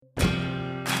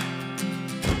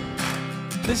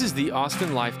This is the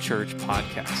Austin Life Church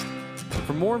podcast.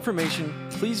 For more information,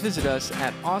 please visit us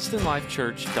at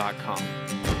austinlifechurch.com.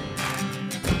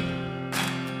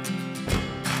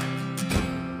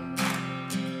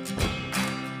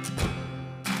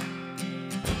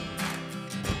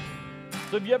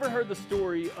 So have you ever heard the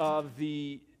story of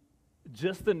the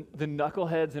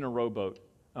knuckleheads in a rowboat?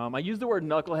 I used the word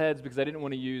knuckleheads because I didn't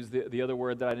want to use the other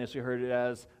word that I initially heard it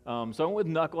as. So I went with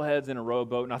knuckleheads in a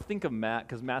rowboat, and I think of Matt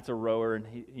because Matt's a rower, and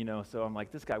he, so I'm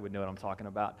like, this guy would know what I'm talking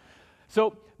about.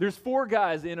 So there's four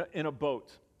guys in a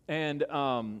boat, and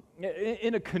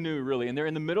in a canoe really, and they're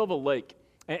in the middle of a lake.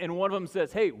 And one of them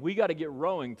says, "Hey, we got to get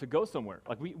rowing to go somewhere.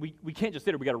 Like we can't just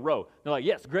sit here. We got to row." They're like,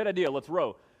 "Yes, great idea. Let's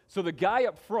row." So the guy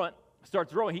up front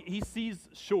starts rowing. He sees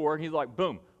shore, and he's like,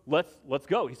 "Boom, let's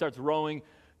go." He starts rowing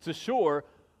to shore.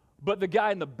 But the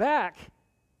guy in the back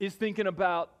is thinking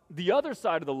about the other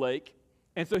side of the lake,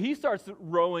 and so he starts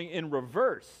rowing in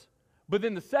reverse. But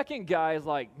then the second guy is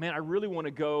like, "Man, I really want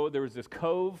to go. There was this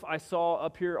cove I saw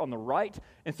up here on the right,"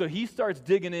 and so he starts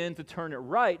digging in to turn it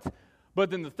right.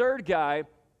 But then the third guy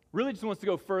really just wants to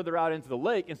go further out into the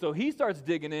lake, and so he starts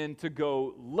digging in to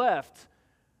go left.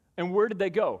 And where did they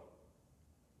go?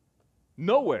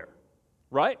 Nowhere,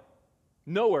 right?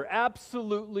 Nowhere,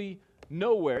 absolutely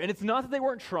nowhere. And it's not that they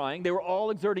weren't trying. They were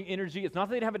all exerting energy. It's not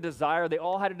that they didn't have a desire. They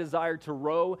all had a desire to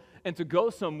row and to go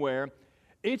somewhere.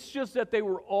 It's just that they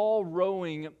were all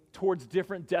rowing towards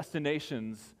different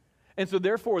destinations. And so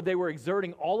therefore, they were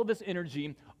exerting all of this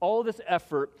energy, all of this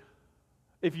effort.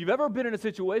 If you've ever been in a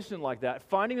situation like that,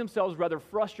 finding themselves rather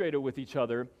frustrated with each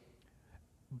other,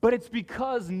 but it's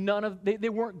because they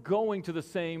weren't going to the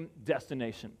same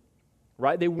destination,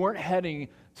 right? They weren't heading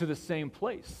to the same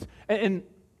place. And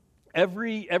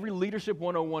every Leadership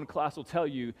 101 class will tell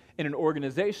you, in an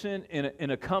organization,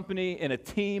 in a company, in a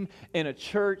team, in a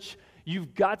church,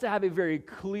 you've got to have a very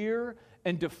clear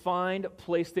and defined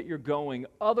place that you're going.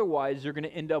 Otherwise, you're going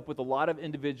to end up with a lot of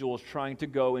individuals trying to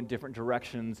go in different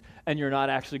directions, and you're not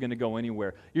actually going to go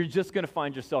anywhere. You're just going to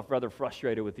find yourself rather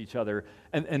frustrated with each other,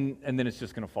 and then it's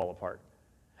just going to fall apart.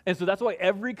 And so that's why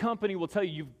every company will tell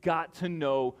you you've got to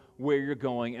know where you're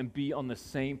going and be on the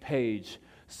same page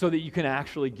so that you can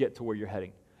actually get to where you're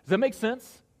heading. Does that make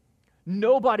sense?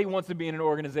 Nobody wants to be in an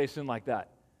organization like that.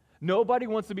 Nobody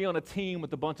wants to be on a team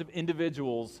with a bunch of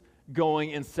individuals going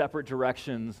in separate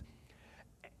directions.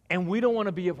 And we don't want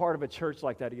to be a part of a church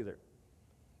like that either.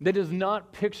 That does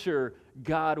not picture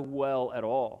God well at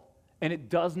all. And it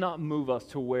does not move us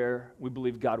to where we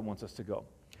believe God wants us to go.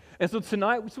 And so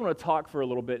tonight, we just want to talk for a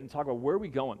little bit and talk about where are we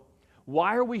going?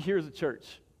 Why are we here as a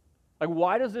church? Like,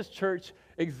 why does this church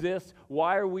exist?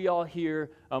 Why are we all here?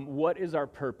 What is our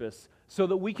purpose? So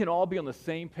that we can all be on the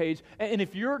same page. And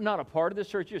if you're not a part of this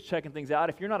church, you're just checking things out.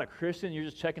 If you're not a Christian, you're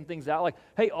just checking things out. Like,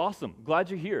 hey, awesome,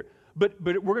 glad you're here. But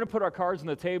we're going to put our cards on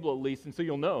the table at least, and so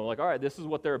you'll know, like, all right, this is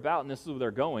what they're about, and this is where they're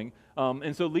going.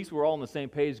 And so at least we're all on the same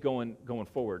page going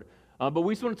forward. But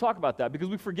we just want to talk about that because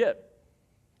we forget.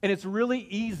 And it's really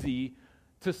easy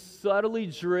to subtly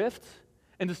drift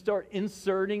and to start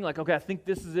inserting, like, okay, I think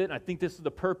this is it, and I think this is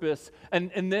the purpose.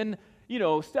 And then,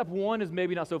 step one is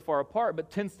maybe not so far apart,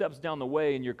 but 10 steps down the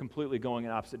way, and you're completely going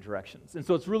in opposite directions. And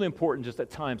so it's really important just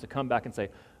at times to come back and say,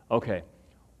 okay,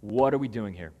 what are we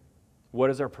doing here?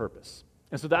 What is our purpose?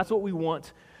 And so that's what we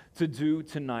want to do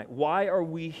tonight. Why are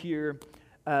we here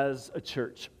as a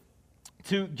church?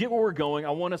 To get where we're going,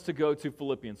 I want us to go to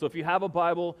Philippians. So if you have a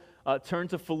Bible, turn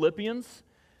to Philippians,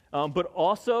 but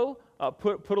also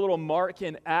put a little mark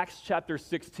in Acts chapter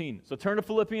 16. So turn to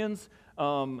Philippians,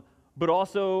 but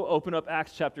also open up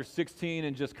Acts chapter 16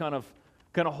 and just kind of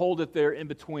hold it there in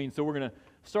between. So we're going to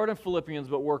start in Philippians,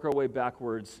 but work our way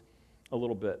backwards a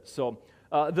little bit. So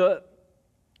the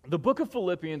book of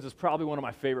Philippians is probably one of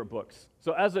my favorite books.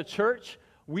 So as a church,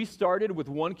 we started with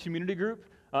one community group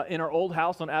in our old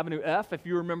house on Avenue F, if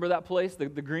you remember that place, the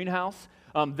greenhouse.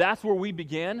 That's where we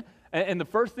began. And the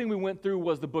first thing we went through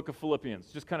was the book of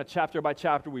Philippians, just kind of chapter by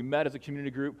chapter. We met as a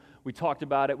community group. We talked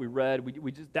about it. We read.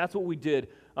 That's what we did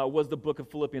was the book of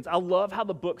Philippians. I love how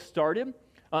the book started.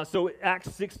 So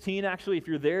Acts 16, actually, if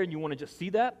you're there and you want to just see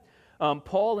that.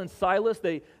 Paul and Silas,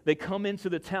 they come into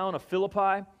the town of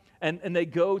Philippi, and they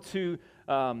go to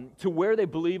where they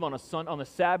believe on the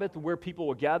Sabbath, where people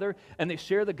will gather, and they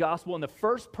share the gospel. And the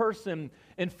first person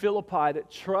in Philippi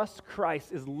that trusts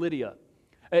Christ is Lydia,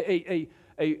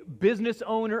 a business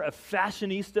owner, a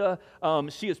fashionista.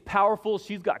 She is powerful.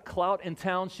 She's got clout in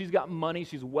town. She's got money.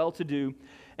 She's well-to-do.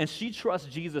 And she trusts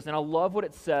Jesus. And I love what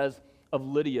it says of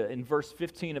Lydia in verse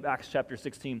 15 of Acts chapter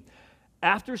 16.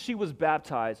 After she was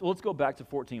baptized, let's go back to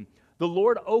 14. The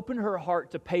Lord opened her heart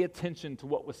to pay attention to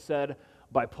what was said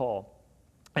by Paul.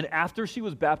 And after she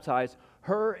was baptized,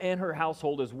 her and her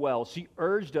household as well, she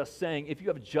urged us, saying, if you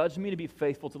have judged me to be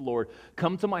faithful to the Lord,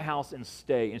 come to my house and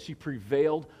stay. And she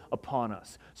prevailed upon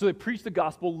us. So they preached the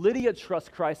gospel. Lydia trusts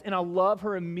Christ, and I love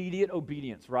her immediate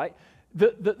obedience, right?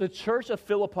 The church of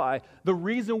Philippi, the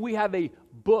reason we have a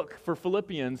book for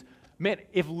Philippians, man,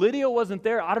 if Lydia wasn't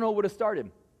there, I don't know what would have started.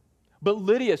 But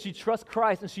Lydia, she trusts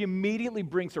Christ, and she immediately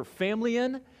brings her family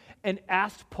in and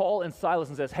asks Paul and Silas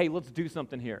and says, hey, let's do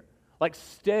something here. Like,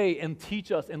 stay and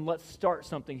teach us, and let's start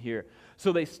something here.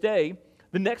 So they stay.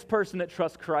 The next person that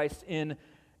trusts Christ in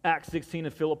Acts 16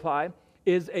 in Philippi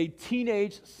is a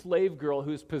teenage slave girl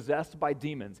who's possessed by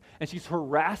demons, and she's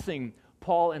harassing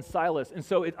Paul and Silas. And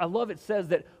so I love it says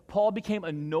that Paul became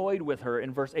annoyed with her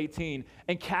in verse 18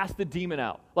 and cast the demon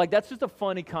out. Like, that's just a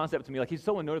funny concept to me. Like, he's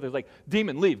so annoyed with her. He's like,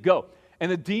 demon, leave, go.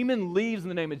 And the demon leaves in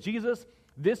the name of Jesus.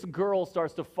 This girl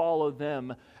starts to follow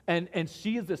them, and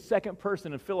she is the second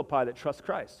person in Philippi that trusts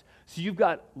Christ. So you've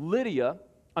got Lydia,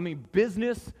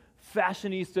 business,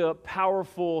 fashionista,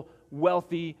 powerful,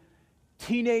 wealthy,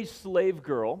 teenage slave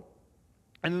girl.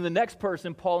 And then the next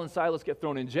person, Paul and Silas, get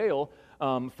thrown in jail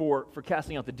for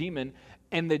casting out the demon,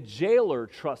 and the jailer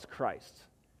trusts Christ.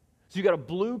 So you've got a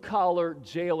blue-collar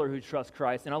jailer who trusts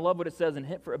Christ, and I love what it says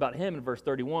about him in verse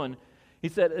 31.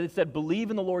 It said,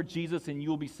 believe in the Lord Jesus and you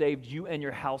will be saved, you and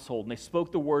your household. And they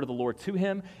spoke the word of the Lord to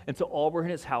him and to all were in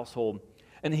his household.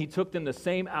 And he took them the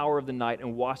same hour of the night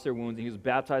and washed their wounds, and he was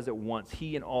baptized at once,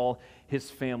 he and all his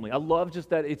family. I love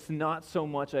just that it's not so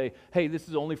much hey, this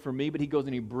is only for me, but he goes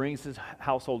and he brings his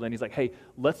household in. He's like, hey,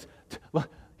 let's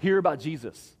hear about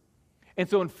Jesus. And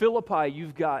so in Philippi,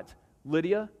 you've got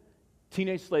Lydia,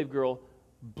 teenage slave girl,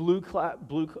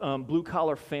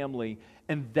 blue-collar family,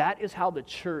 and that is how the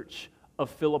church of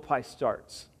Philippi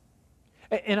starts.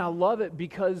 And I love it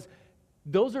because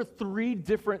those are three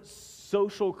different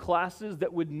social classes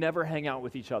that would never hang out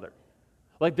with each other.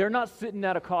 Like, they're not sitting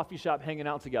at a coffee shop hanging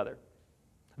out together.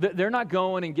 They're not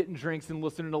going and getting drinks and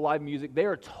listening to live music. They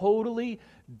are totally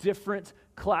different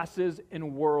classes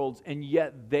and worlds, and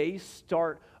yet they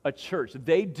start a church.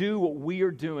 They do what we are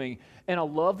doing, and I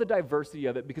love the diversity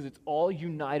of it because it's all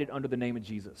united under the name of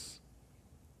Jesus.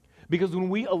 Because when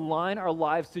we align our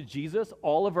lives to Jesus,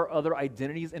 all of our other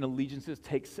identities and allegiances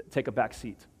take a back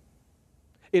seat.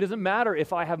 It doesn't matter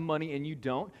if I have money and you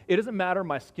don't. It doesn't matter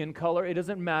my skin color. It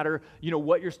doesn't matter,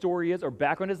 what your story is or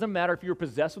background. It doesn't matter if you were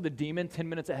possessed with a demon 10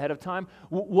 minutes ahead of time.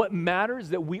 What matters is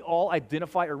that we all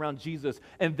identify around Jesus,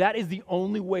 and that is the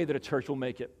only way that a church will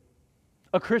make it.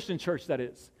 A Christian church, that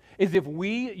is if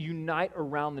we unite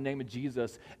around the name of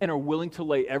Jesus and are willing to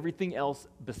lay everything else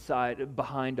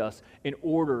behind us in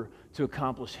order to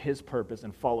accomplish his purpose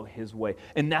and follow his way.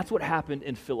 And that's what happened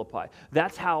in Philippi.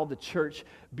 That's how the church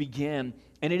began,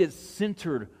 and it is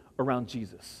centered around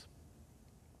Jesus.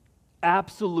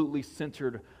 Absolutely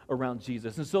centered around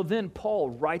Jesus. And so then Paul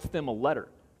writes them a letter.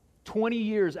 20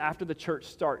 years after the church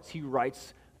starts, he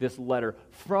writes this letter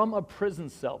from a prison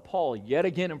cell. Paul, yet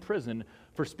again in prison,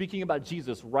 for speaking about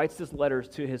Jesus, writes this letter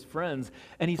to his friends,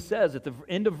 and he says at the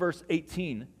end of verse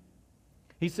 18,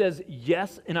 he says,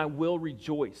 yes, and I will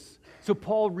rejoice. So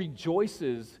Paul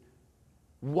rejoices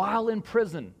while in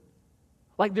prison.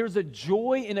 Like, there's a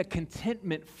joy and a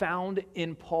contentment found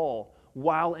in Paul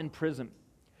while in prison.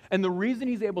 And the reason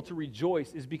he's able to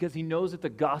rejoice is because he knows that the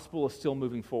gospel is still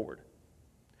moving forward.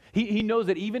 He knows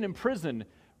that even in prison,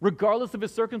 regardless of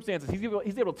his circumstances, he's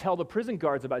able to tell the prison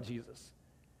guards about Jesus.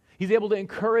 He's able to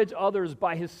encourage others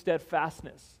by his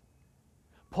steadfastness.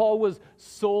 Paul was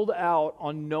sold out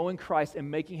on knowing Christ and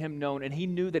making him known, and he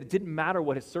knew that it didn't matter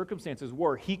what his circumstances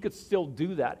were. He could still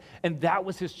do that, and that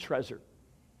was his treasure,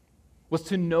 was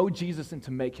to know Jesus and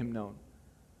to make him known.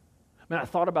 Man, I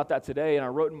thought about that today, and I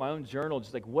wrote in my own journal,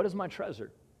 just like, what is my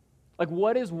treasure? Like,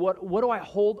 what do I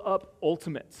hold up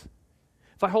ultimate?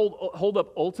 If I hold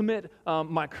up ultimate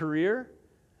my career,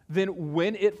 then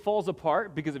when it falls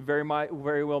apart, because it very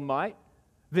well might,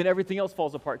 then everything else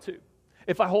falls apart too.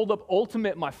 If I hold up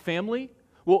ultimate my family,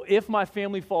 well, if my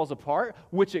family falls apart,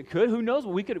 which it could, who knows?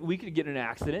 We could get in an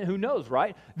accident, who knows,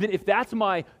 right? Then if that's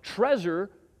my treasure,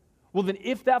 well, then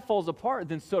if that falls apart,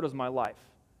 then so does my life,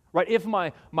 right? If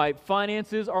my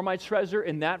finances are my treasure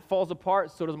and that falls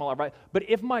apart, so does my life, right? But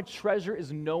if my treasure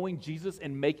is knowing Jesus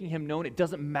and making him known, it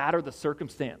doesn't matter the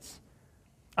circumstance.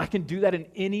 I can do that in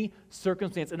any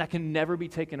circumstance, and that can never be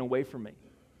taken away from me.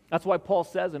 That's why Paul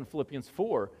says in Philippians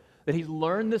 4 that he's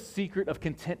learned the secret of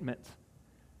contentment,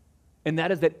 and that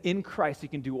is that in Christ he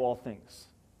can do all things.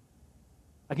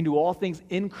 I can do all things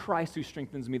in Christ who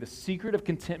strengthens me. The secret of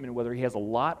contentment, whether he has a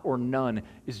lot or none,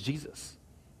 is Jesus.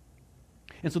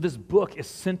 And so this book is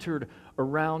centered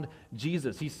around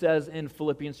Jesus. He says in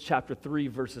Philippians chapter 3,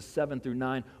 verses 7 through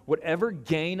 9, whatever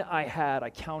gain I had,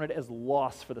 I counted as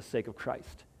loss for the sake of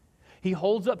Christ. He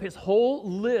holds up his whole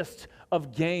list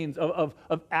of gains, of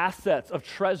assets, of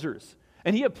treasures.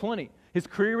 And he had plenty. His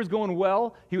career was going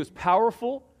well. He was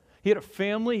powerful. He had a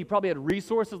family. He probably had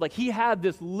resources. Like, he had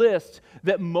this list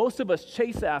that most of us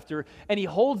chase after, and he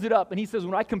holds it up, and he says,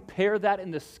 when I compare that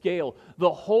in the scale,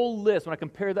 the whole list, when I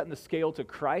compare that in the scale to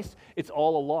Christ, it's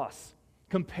all a loss.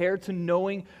 Compared to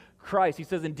knowing Christ, he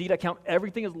says, indeed, I count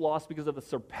everything as loss because of the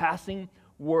surpassing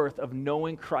worth of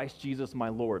knowing Christ Jesus, my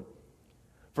Lord.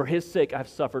 For his sake, I have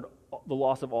suffered the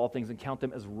loss of all things and count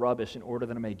them as rubbish in order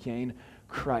that I may gain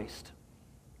Christ.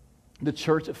 The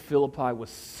church of Philippi was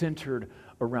centered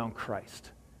around Christ,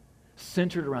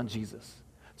 centered around Jesus.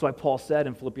 That's why Paul said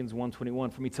in Philippians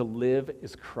 1:21, for me to live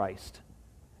is Christ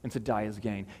and to die is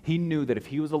gain. He knew that if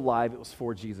he was alive, it was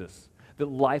for Jesus, that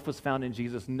life was found in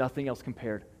Jesus, nothing else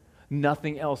compared,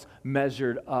 nothing else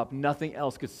measured up, nothing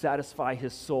else could satisfy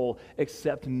his soul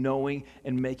except knowing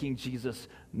and making Jesus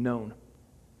known.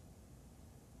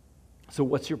 So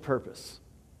what's your purpose?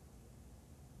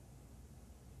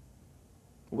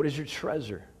 What is your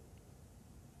treasure?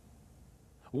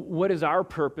 What is our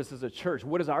purpose as a church?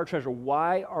 What is our treasure?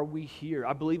 Why are we here?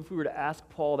 I believe if we were to ask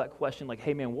Paul that question, like,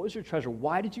 hey man, what was your treasure?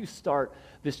 Why did you start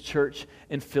this church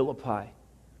in Philippi?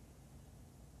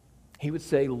 He would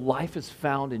say, life is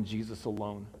found in Jesus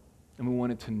alone, and we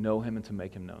wanted to know him and to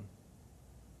make him known.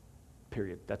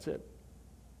 Period. That's it.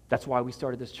 That's why we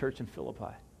started this church in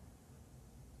Philippi.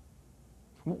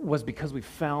 Was because we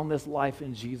found this life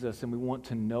in Jesus, and we want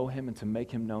to know him and to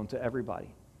make him known to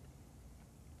everybody.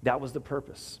 That was the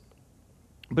purpose.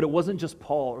 But it wasn't just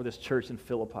Paul or this church in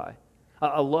Philippi.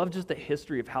 I love just the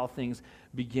history of how things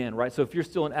began, right? So if you're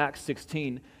still in Acts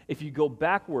 16, if you go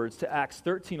backwards to Acts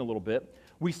 13 a little bit,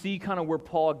 we see kind of where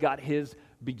Paul got his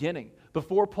beginning.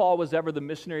 Before Paul was ever the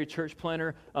missionary church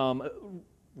planner,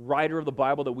 writer of the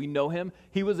Bible that we know him,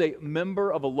 he was a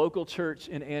member of a local church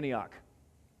in Antioch.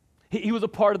 He was a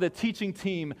part of the teaching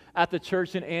team at the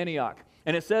church in Antioch.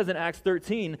 And it says in Acts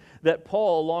 13 that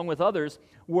Paul, along with others,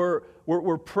 were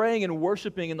praying and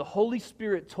worshiping, and the Holy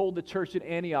Spirit told the church at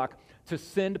Antioch to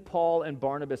send Paul and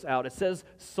Barnabas out. It says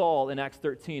Saul in Acts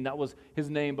 13. That was his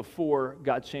name before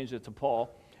God changed it to Paul.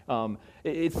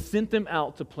 It sent them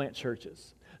out to plant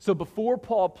churches. So before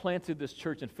Paul planted this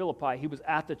church in Philippi, he was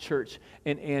at the church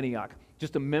in Antioch,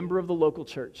 just a member of the local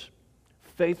church,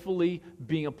 faithfully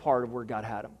being a part of where God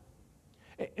had him.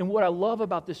 And what I love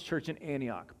about this church in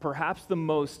Antioch, perhaps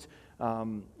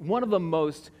one of the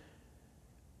most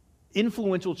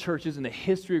influential churches in the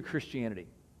history of Christianity.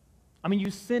 I mean,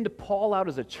 you send Paul out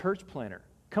as a church planner.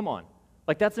 Come on.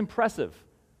 Like, that's impressive.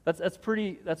 That's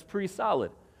pretty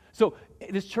solid. So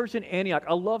this church in Antioch,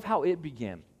 I love how it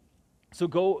began. So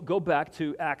go back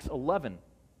to Acts 11.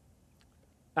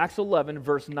 Acts 11,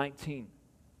 verse 19.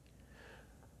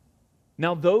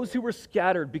 Now those who were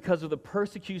scattered because of the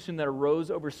persecution that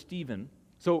arose over Stephen,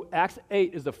 so Acts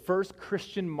 8 is the first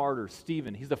Christian martyr,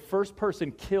 Stephen. He's the first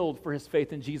person killed for his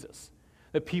faith in Jesus.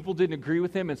 The people didn't agree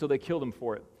with him, and so they killed him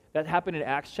for it. That happened in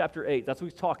Acts chapter 8. That's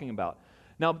what he's talking about.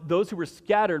 Now, those who were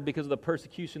scattered because of the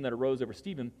persecution that arose over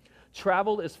Stephen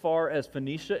traveled as far as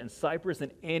Phoenicia and Cyprus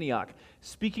and Antioch,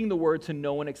 speaking the word to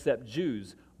no one except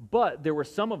Jews. But there were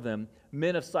some of them,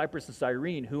 men of Cyprus and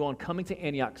Cyrene, who on coming to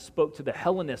Antioch spoke to the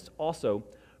Hellenists also,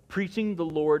 preaching the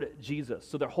Lord Jesus.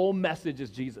 So their whole message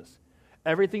is Jesus.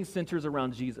 Everything centers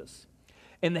around Jesus.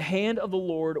 And the hand of the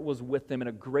Lord was with them, and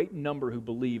a great number who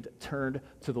believed turned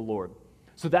to the Lord.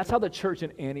 So that's how the church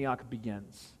in Antioch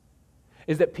begins,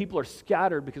 is that people are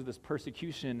scattered because of this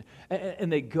persecution,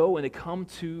 and they go and they come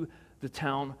to the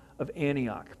town of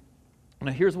Antioch.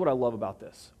 Now here's what I love about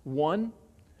this. One,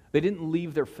 they didn't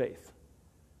leave their faith.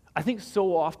 I think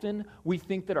so often we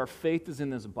think that our faith is in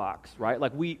this box, right?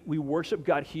 Like we worship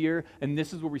God here, and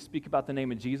this is where we speak about the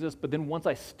name of Jesus, but then once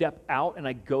I step out and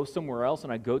I go somewhere else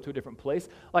and I go to a different place,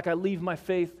 like I leave my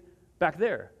faith back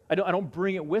there. I don't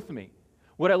bring it with me.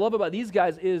 What I love about these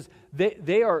guys is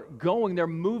they are going, they're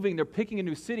moving, they're picking a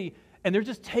new city, and they're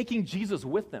just taking Jesus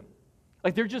with them.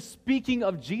 Like they're just speaking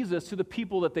of Jesus to the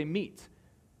people that they meet.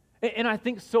 And I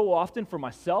think so often for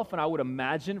myself, and I would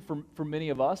imagine for many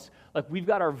of us, like we've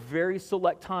got our very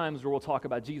select times where we'll talk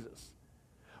about Jesus.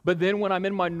 But then when I'm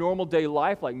in my normal day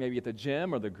life, like maybe at the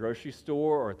gym or the grocery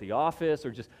store or at the office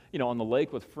or just, on the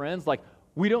lake with friends, like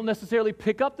we don't necessarily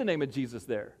pick up the name of Jesus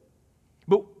there.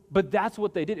 But that's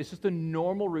what they did. It's just a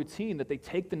normal routine that they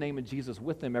take the name of Jesus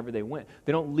with them everywhere they went.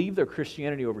 They don't leave their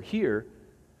Christianity over here,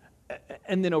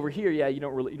 and then over here, you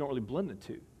don't really blend the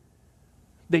two.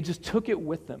 They just took it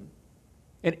with them.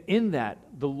 And in that,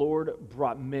 the Lord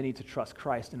brought many to trust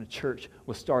Christ, and a church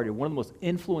was started, one of the most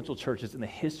influential churches in the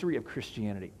history of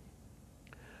Christianity.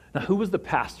 Now, who was the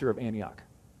pastor of Antioch?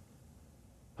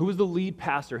 Who was the lead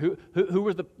pastor? Who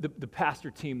was the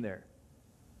pastor team there?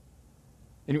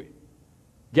 Any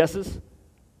guesses?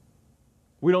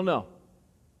 We don't know.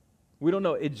 We don't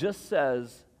know. It just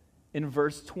says in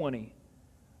verse 20,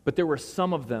 but there were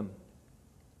some of them,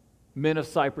 men of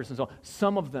Cyprus and so on,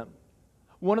 some of them.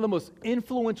 One of the most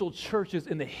influential churches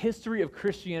in the history of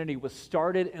Christianity was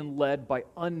started and led by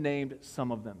unnamed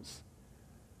some of thems.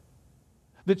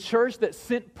 The church that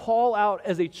sent Paul out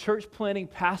as a church planting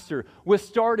pastor was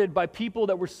started by people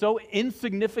that were so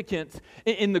insignificant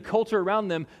in the culture around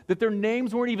them that their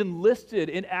names weren't even listed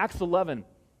in Acts 11.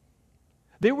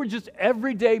 They were just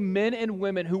everyday men and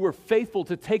women who were faithful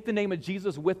to take the name of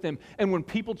Jesus with them. And when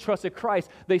people trusted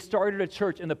Christ, they started a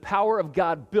church, and the power of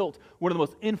God built one of the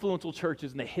most influential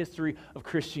churches in the history of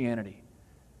Christianity.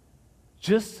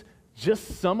 Just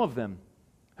some of them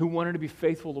who wanted to be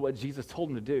faithful to what Jesus told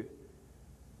them to do.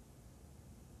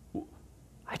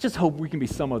 I just hope we can be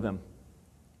some of them.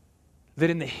 That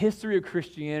in the history of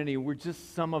Christianity, we're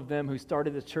just some of them who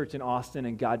started this church in Austin,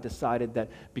 and God decided that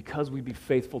because we'd be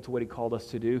faithful to what He called us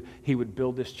to do, He would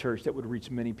build this church that would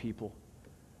reach many people.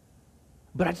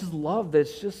 But I just love that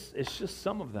it's just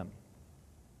some of them.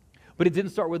 But it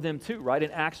didn't start with them too, right?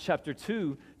 In Acts chapter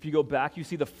 2, if you go back, you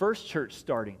see the first church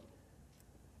starting.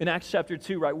 In Acts chapter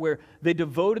 2, right, where they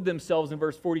devoted themselves in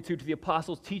verse 42 to the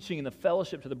apostles' teaching and the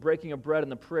fellowship, to the breaking of bread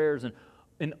and the prayers,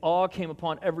 and awe came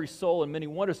upon every soul and many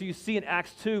wonders. So you see in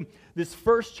Acts 2, this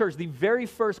first church, the very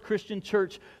first Christian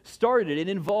church started. It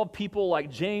involved people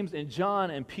like James and John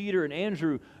and Peter and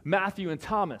Andrew, Matthew and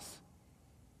Thomas.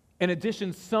 In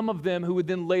addition, some of them who would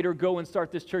then later go and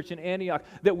start this church in Antioch,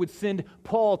 that would send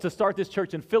Paul to start this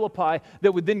church in Philippi,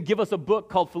 that would then give us a book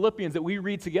called Philippians that we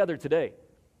read together today.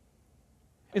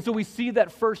 And so we see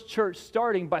that first church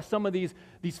starting by some of these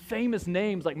famous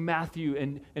names like Matthew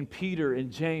and Peter and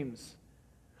James.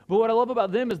 But what I love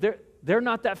about them is they're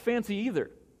not that fancy either.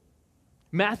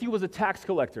 Matthew was a tax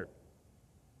collector.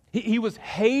 He was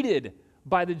hated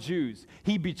by the Jews.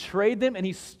 He betrayed them and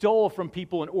he stole from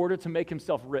people in order to make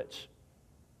himself rich.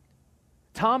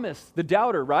 Thomas, the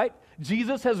doubter, right?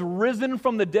 Jesus has risen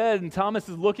from the dead, and Thomas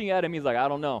is looking at him. He's like, I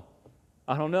don't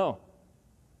know.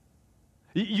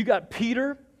 You got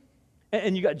Peter,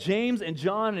 and you got James and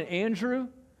John and Andrew.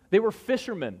 They were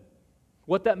fishermen.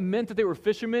 What that meant that they were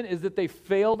fishermen is that they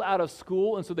failed out of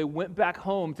school, and so they went back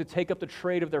home to take up the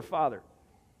trade of their father.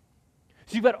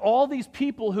 So you've got all these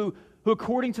people who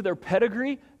according to their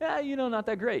pedigree, not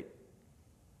that great.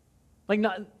 Like,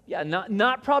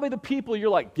 not probably the people you're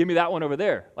like, give me that one over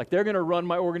there. Like, they're going to run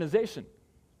my organization.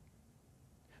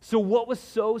 So what was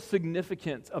so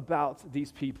significant about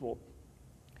these people?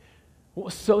 What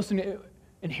was so significant?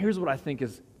 And here's what I think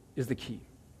is the key.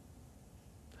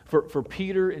 For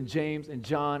Peter and James and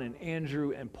John and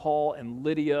Andrew and Paul and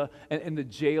Lydia and the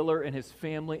jailer and his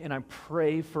family, and I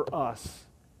pray for us,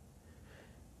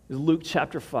 is Luke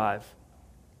chapter 5.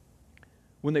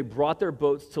 When they brought their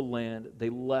boats to land, they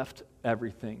left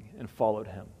everything and followed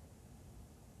him.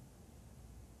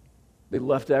 They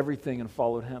left everything and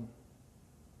followed him.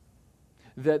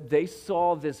 That they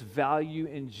saw this value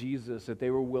in Jesus, that they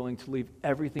were willing to leave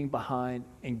everything behind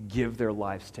and give their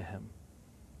lives to him.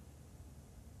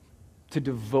 To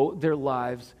devote their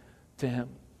lives to him.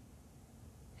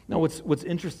 Now, what's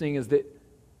interesting is that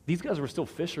these guys were still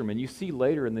fishermen. You see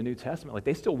later in the New Testament, like,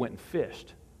 they still went and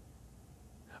fished.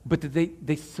 But that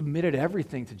they submitted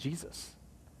everything to Jesus.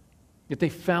 That they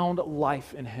found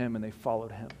life in him and they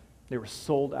followed him. They were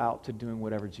sold out to doing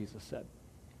whatever Jesus said.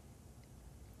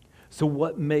 So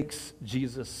what makes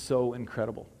Jesus so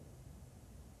incredible?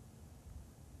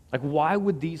 Like, why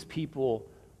would these people,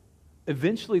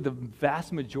 eventually the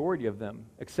vast majority of them,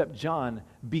 except John,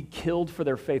 be killed for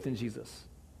their faith in Jesus?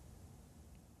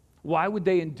 Why would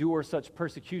they endure such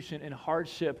persecution and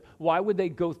hardship? Why would they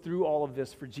go through all of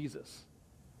this for Jesus?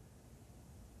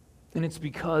 And it's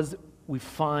because we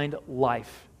find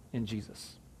life in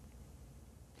Jesus.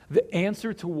 The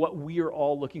answer to what we are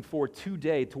all looking for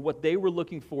today, to what they were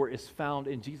looking for, is found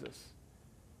in Jesus.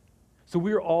 So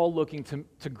we are all looking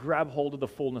to grab hold of the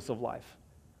fullness of life.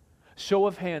 Show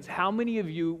of hands, how many of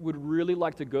you would really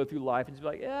like to go through life and just be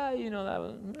like, that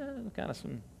was kind of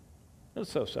it was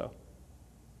so-so.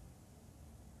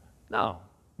 No.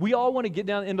 We all want to get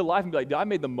down into life and be like, I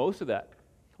made the most of that.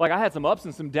 Like, I had some ups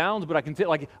and some downs, but I can tell,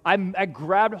 like, I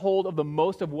grabbed hold of the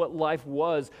most of what life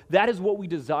was. That is what we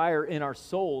desire in our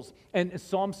souls. And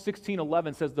Psalm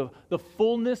 16:11 says the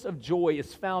fullness of joy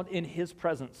is found in his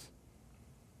presence.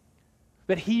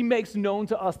 that he makes known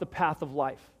to us the path of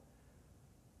life.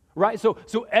 Right? So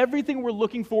everything we're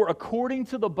looking for according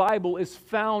to the Bible is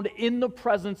found in the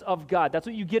presence of God. That's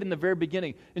what you get in the very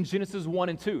beginning in Genesis 1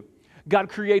 and 2. God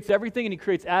creates everything, and he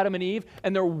creates Adam and Eve,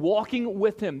 and they're walking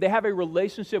with him. They have a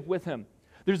relationship with him.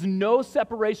 There's no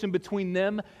separation between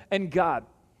them and God.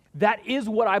 That is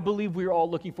what I believe we're all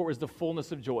looking for, is the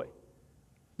fullness of joy,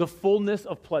 the fullness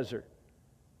of pleasure.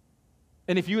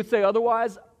 And if you would say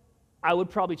otherwise, I would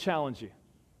probably challenge you.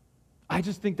 I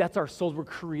just think that's our souls. We're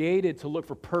created to look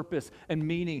for purpose and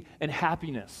meaning and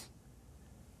happiness.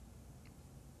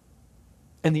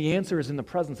 And the answer is in the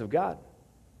presence of God.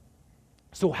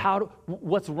 So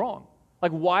what's wrong?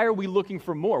 Like, why are we looking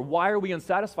for more? Why are we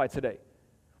unsatisfied today?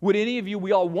 Would any of you,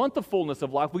 we all want the fullness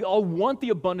of life. We all want the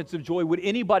abundance of joy. Would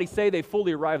anybody say they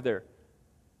fully arrived there?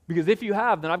 Because if you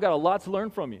have, then I've got a lot to learn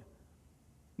from you.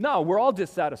 No, we're all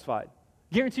dissatisfied.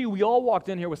 Guarantee you, we all walked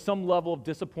in here with some level of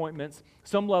disappointments,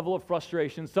 some level of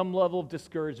frustration, some level of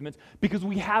discouragements, because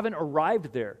we haven't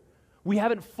arrived there. We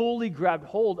haven't fully grabbed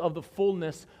hold of the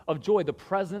fullness of joy, the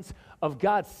presence of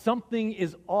God. Something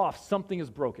is off. Something is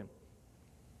broken.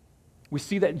 We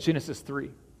see that in Genesis 3.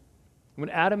 When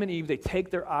Adam and Eve, they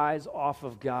take their eyes off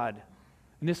of God.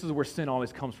 And this is where sin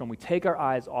always comes from. We take our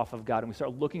eyes off of God and we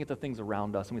start looking at the things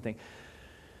around us and we think,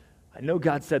 I know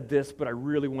God said this, but I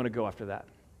really want to go after that.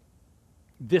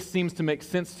 This seems to make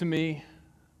sense to me.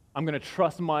 I'm going to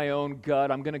trust my own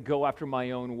gut. I'm going to go after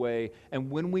my own way.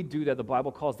 And when we do that, the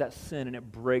Bible calls that sin, and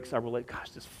it breaks our relationship. Gosh,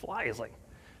 this fly is like,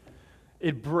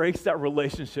 it breaks that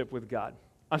relationship with God.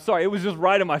 I'm sorry, it was just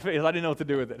right in my face. I didn't know what to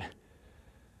do with it.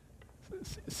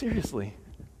 Seriously.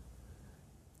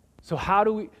 So how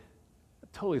do we,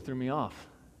 it totally threw me off.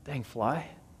 Dang fly.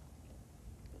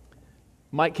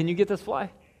 Mike, can you get this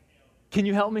fly? Can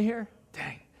you help me here?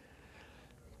 Dang.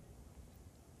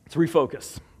 Let's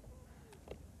refocus.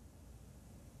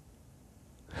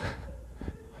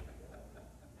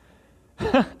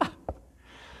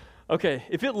 Okay,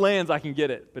 if it lands, I can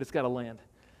get it, but it's got to land.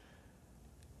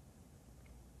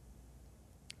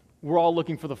 We're all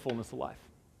looking for the fullness of life.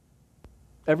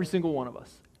 Every single one of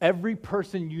us. Every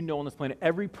person you know on this planet,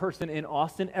 every person in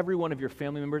Austin, every one of your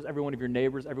family members, every one of your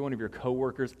neighbors, every one of your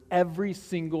coworkers, every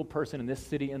single person in this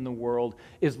city and the world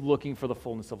is looking for the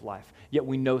fullness of life. Yet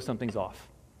we know something's off.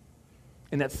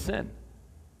 And that's sin.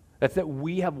 That's that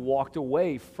we have walked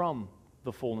away from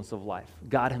the fullness of life,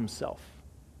 God himself.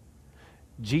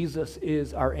 Jesus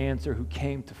is our answer, who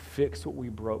came to fix what we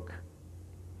broke.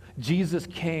 Jesus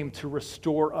came to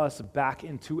restore us back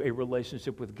into a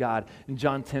relationship with God. In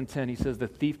John 10:10, he says, the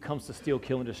thief comes to steal,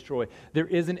 kill, and destroy. There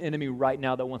is an enemy right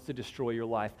now that wants to destroy your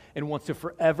life and wants to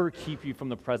forever keep you from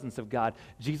the presence of God.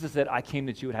 Jesus said, I came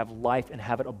that you would have life and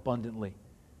have it abundantly.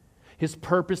 His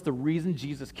purpose, the reason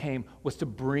Jesus came, was to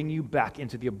bring you back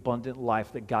into the abundant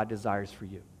life that God desires for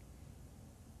you.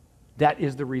 That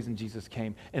is the reason Jesus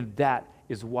came, and that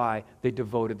is why they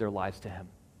devoted their lives to him.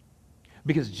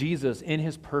 Because Jesus, in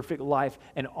his perfect life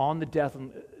and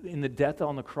in the death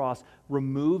on the cross,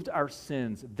 removed our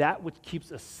sins, that which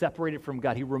keeps us separated from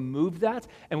God. He removed that,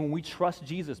 and when we trust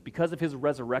Jesus, because of his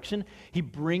resurrection, he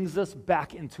brings us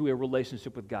back into a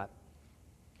relationship with God.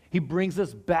 He brings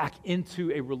us back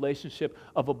into a relationship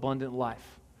of abundant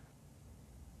life.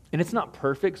 And it's not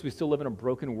perfect because we still live in a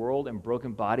broken world and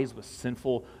broken bodies with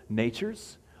sinful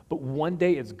natures. But one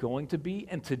day it's going to be,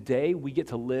 and today we get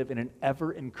to live in an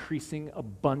ever-increasing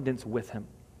abundance with him.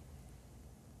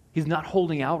 He's not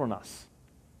holding out on us.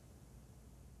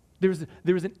 There's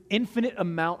an infinite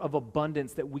amount of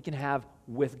abundance that we can have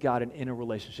with God and in a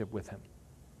relationship with him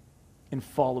and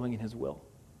following in his will.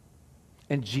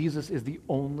 And Jesus is the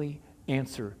only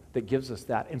answer that gives us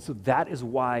that. And so that is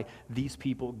why these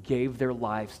people gave their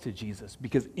lives to Jesus,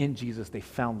 because in Jesus they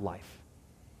found life.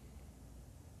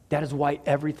 That is why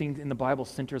everything in the Bible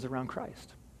centers around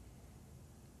Christ.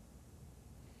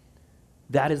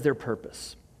 That is their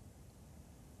purpose,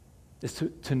 is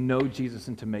to know Jesus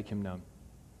and to make him known.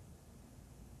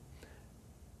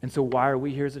 And so why are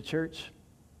we here as a church?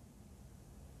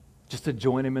 Just to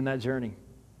join him in that journey,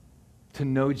 to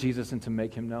know Jesus and to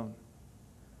make him known.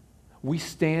 We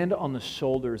stand on the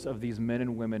shoulders of these men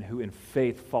and women who in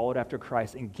faith followed after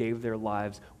Christ and gave their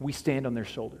lives. We stand on their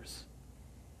shoulders.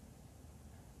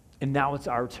 And now it's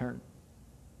our turn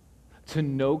to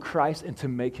know Christ and to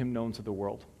make him known to the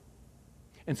world.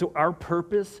 And so our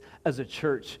purpose as a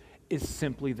church is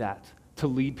simply that, to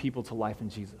lead people to life in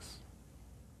Jesus.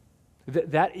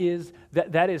 That is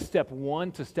step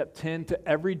 1 to step 10 to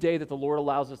every day that the Lord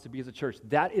allows us to be as a church.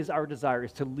 That is our desire,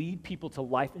 is to lead people to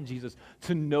life in Jesus,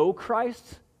 to know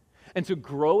Christ and to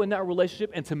grow in that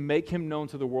relationship and to make him known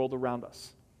to the world around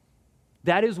us.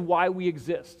 That is why we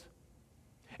exist.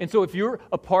 And so if you're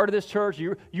a part of this church,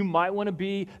 you might want to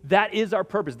be, that is our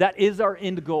purpose. That is our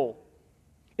end goal.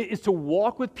 It is to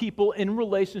walk with people in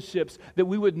relationships that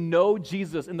we would know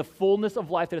Jesus in the fullness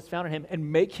of life that is found in him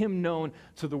and make him known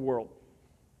to the world.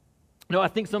 I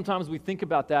think sometimes we think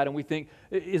about that and we think,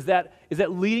 is that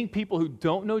leading people who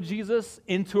don't know Jesus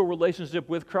into a relationship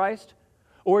with Christ?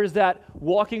 Or is that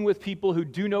walking with people who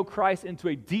do know Christ into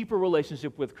a deeper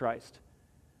relationship with Christ?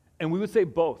 And we would say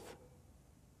both.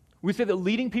 We say that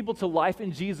leading people to life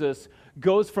in Jesus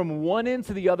goes from one end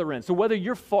to the other end. So whether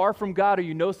you're far from God or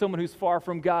you know someone who's far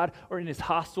from God or is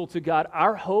hostile to God,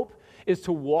 our hope is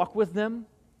to walk with them,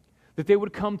 that they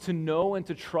would come to know and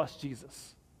to trust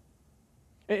Jesus.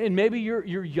 And maybe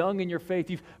you're young in your faith,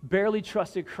 you've barely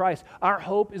trusted Christ. Our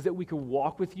hope is that we can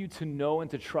walk with you to know and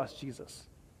to trust Jesus.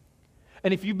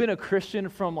 And if you've been a Christian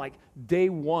from like day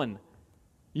one,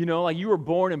 like you were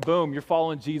born and boom, you're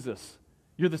following Jesus.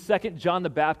 You're the second John the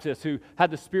Baptist who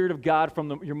had the Spirit of God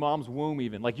from your mom's womb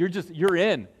even. Like you're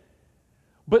in.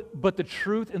 But the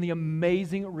truth and the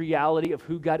amazing reality of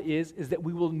who God is that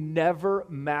we will never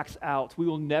max out. We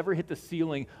will never hit the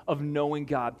ceiling of knowing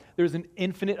God. There's an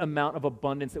infinite amount of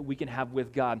abundance that we can have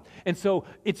with God. And so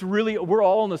it's really, we're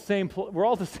all at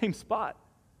the same spot.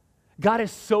 God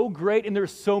is so great and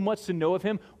there's so much to know of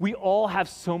him. We all have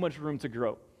so much room to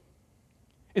grow.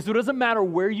 And so it doesn't matter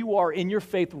where you are in your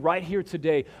faith right here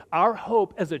today. Our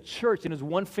hope as a church and as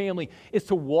one family is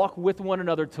to walk with one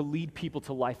another to lead people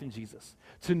to life in Jesus,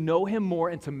 to know him more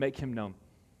and to make him known.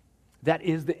 That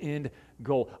is the end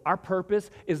goal. Our purpose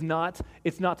is not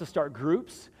to start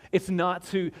groups. It's not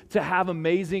to have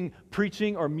amazing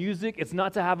preaching or music. It's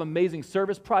not to have amazing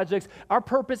service projects. Our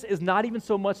purpose is not even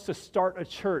so much to start a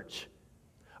church.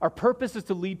 Our purpose is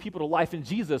to lead people to life in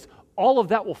Jesus. All of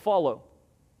that will follow.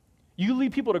 You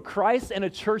lead people to Christ and a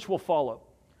church will follow.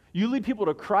 You lead people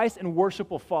to Christ and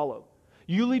worship will follow.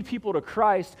 You lead people to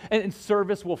Christ and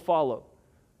service will follow.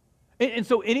 And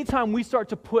so anytime we start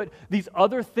to put these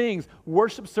other things,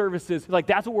 worship services, like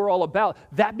that's what we're all about,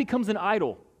 that becomes an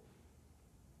idol.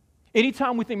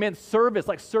 Anytime we think, man, service,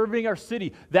 like serving our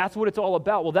city, that's what it's all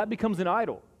about. Well, that becomes an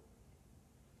idol.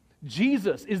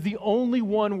 Jesus is the only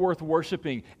one worth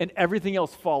worshiping and everything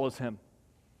else follows him.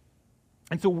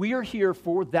 And so we are here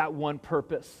for that one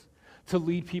purpose, to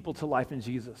lead people to life in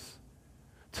Jesus,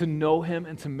 to know him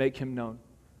and to make him known.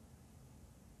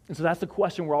 And so that's the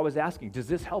question we're always asking. Does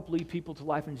this help lead people to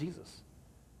life in Jesus?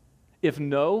 If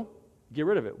no, get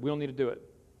rid of it. We don't need to do it.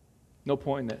 No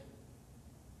point in it.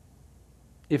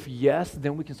 If yes,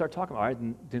 then we can start talking. All right,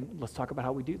 then let's talk about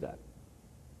how we do that.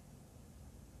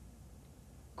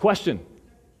 Question.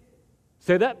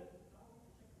 Say that.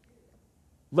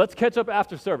 Let's catch up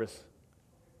after service.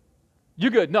 You're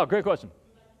good. No, great question.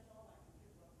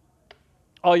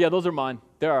 Oh, yeah, those are mine.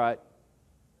 They're all right.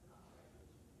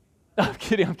 I'm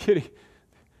kidding.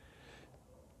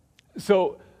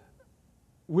 So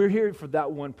we're here for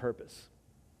that one purpose,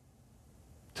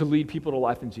 to lead people to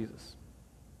life in Jesus.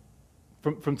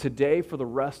 From today, for the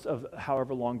rest of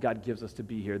however long God gives us to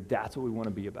be here, that's what we want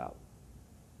to be about.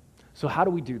 So how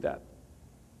do we do that?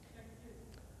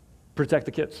 Protect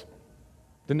the kids.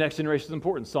 The next generation is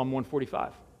important, Psalm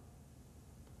 145.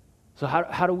 So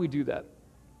how do we do that?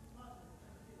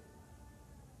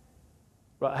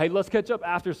 Right, hey, let's catch up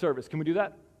after service. Can we do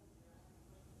that?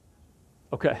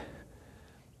 Okay.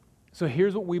 So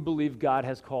here's what we believe God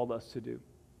has called us to do.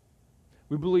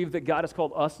 We believe that God has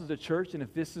called us as a church, and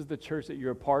if this is the church that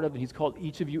you're a part of, then he's called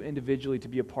each of you individually to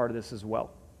be a part of this as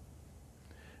well.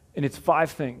 And it's 5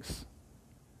 things: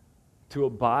 to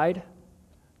abide,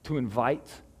 to invite,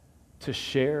 to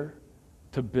share,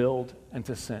 to build, and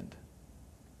to send.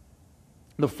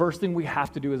 The first thing we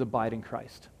have to do is abide in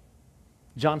Christ.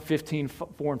 John 15,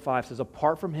 4 and 5 says,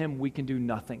 apart from him, we can do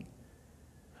nothing.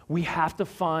 We have to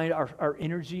find our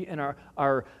energy and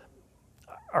our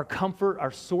comfort,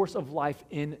 our source of life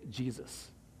in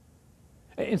Jesus.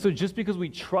 And so just because we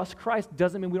trust Christ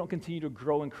doesn't mean we don't continue to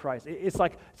grow in Christ. It's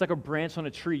like a branch on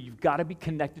a tree. You've got to be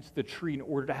connected to the tree in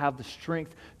order to have the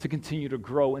strength to continue to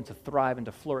grow and to thrive and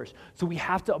to flourish. So we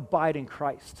have to abide in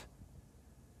Christ.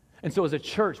 And so as a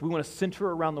church, we want to center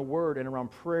around the word and around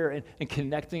prayer and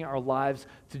connecting our lives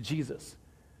to Jesus.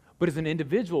 But as an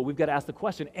individual, we've got to ask the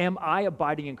question, am I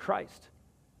abiding in Christ?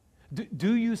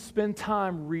 Do you spend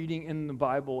time reading in the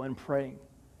Bible and praying?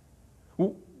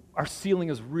 Well, our ceiling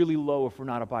is really low if we're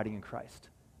not abiding in Christ.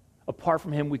 Apart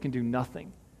from him, we can do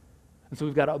nothing. And so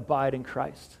we've got to abide in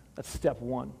Christ. That's step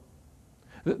 1.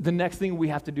 The next thing we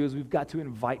have to do is we've got to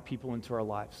invite people into our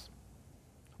lives.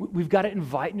 We've got to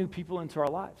invite new people into our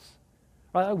lives.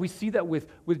 Right? We see that with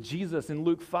Jesus in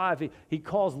Luke 5. He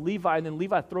calls Levi, and then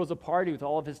Levi throws a party with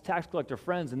all of his tax collector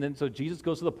friends, and then so Jesus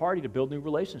goes to the party to build new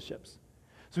relationships.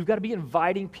 So we've got to be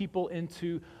inviting people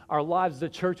into our lives. As a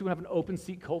church, we want to have an open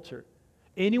seat culture.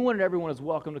 Anyone and everyone is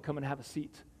welcome to come and have a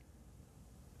seat.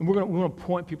 And we want to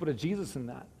point people to Jesus in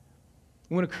that.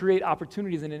 We want to create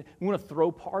opportunities, and we want to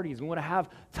throw parties. We want to have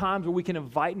times where we can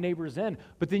invite neighbors in.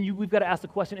 But then we've got to ask the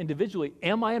question individually,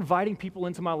 am I inviting people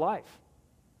into my life?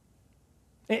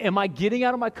 Am I getting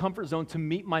out of my comfort zone to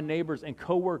meet my neighbors and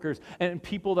coworkers and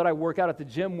people that I work out at the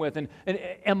gym with? And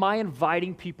am I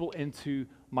inviting people into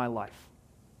my life?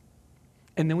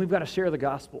 And then we've got to share the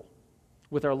gospel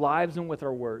with our lives and with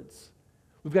our words.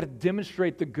 We've got to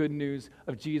demonstrate the good news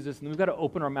of Jesus, and we've got to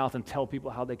open our mouth and tell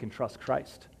people how they can trust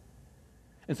Christ.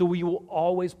 And so we will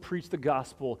always preach the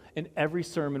gospel in every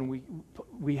sermon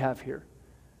we have here,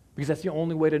 because that's the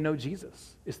only way to know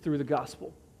Jesus is through the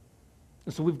gospel.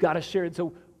 And so we've got to share it.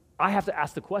 So I have to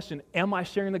ask the question, am I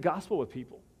sharing the gospel with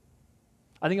people?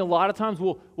 I think a lot of times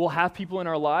we'll have people in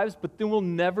our lives, but then we'll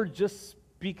never just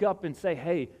speak up and say,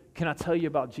 hey, can I tell you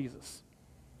about Jesus?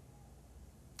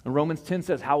 And Romans 10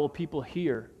 says, how will people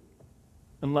hear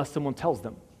unless someone tells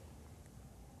them?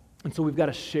 And so we've got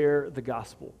to share the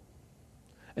gospel.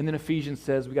 And then Ephesians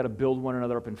says we've got to build one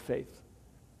another up in faith.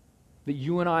 That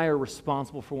you and I are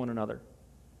responsible for one another.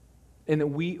 And that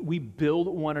we build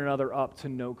one another up to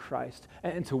know Christ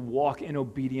and to walk in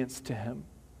obedience to Him.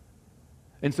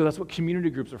 And so that's what community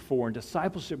groups are for, and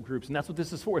discipleship groups, and that's what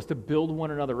this is for, is to build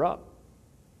one another up.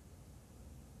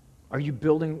 Are you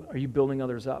building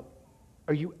others up?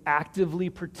 Are you actively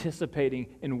participating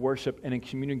in worship and in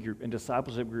community group and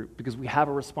discipleship group? Because we have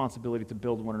a responsibility to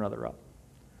build one another up.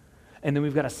 And then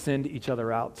we've got to send each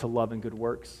other out to love and good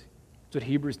works. That's what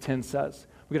Hebrews 10 says.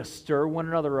 We've got to stir one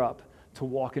another up to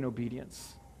walk in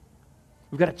obedience.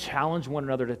 We've got to challenge one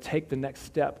another to take the next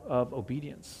step of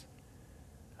obedience.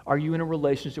 Are you in a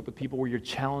relationship with people where you're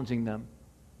challenging them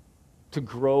to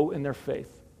grow in their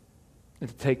faith and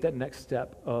to take that next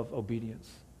step of obedience?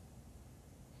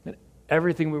 And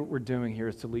everything we're doing here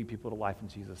is to lead people to life in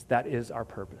Jesus. That is our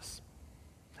purpose.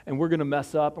 And we're going to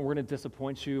mess up, and we're going to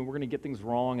disappoint you, and we're going to get things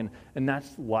wrong, and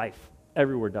that's life.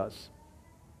 Everywhere does.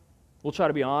 We'll try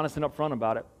to be honest and upfront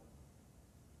about it.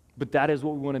 But that is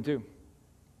what we want to do,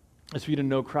 is for you to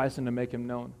know Christ and to make Him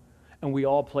known. And we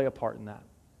all play a part in that.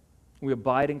 We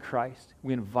abide in Christ.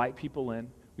 We invite people in.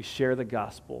 We share the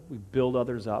gospel. We build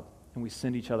others up, and we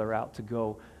send each other out to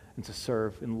go and to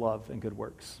serve in love and good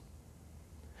works.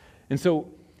 And so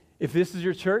if this is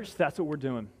your church, that's what we're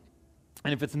doing.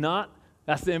 And if it's not,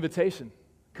 that's the invitation.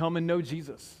 Come and know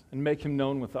Jesus and make Him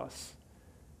known with us.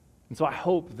 And so I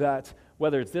hope that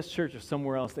whether it's this church or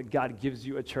somewhere else, that God gives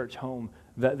you a church home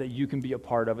that you can be a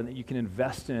part of and that you can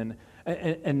invest in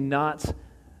and not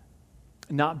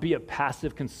be a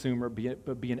passive consumer,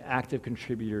 but be an active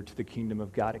contributor to the kingdom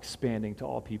of God, expanding to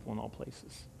all people in all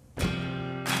places.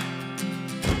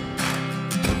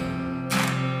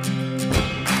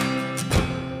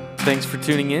 Thanks for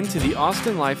tuning in to the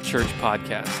Austin Life Church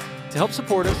podcast. To help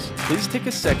support us, please take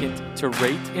a second to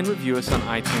rate and review us on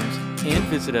iTunes and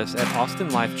visit us at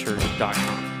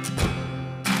austinlifechurch.com.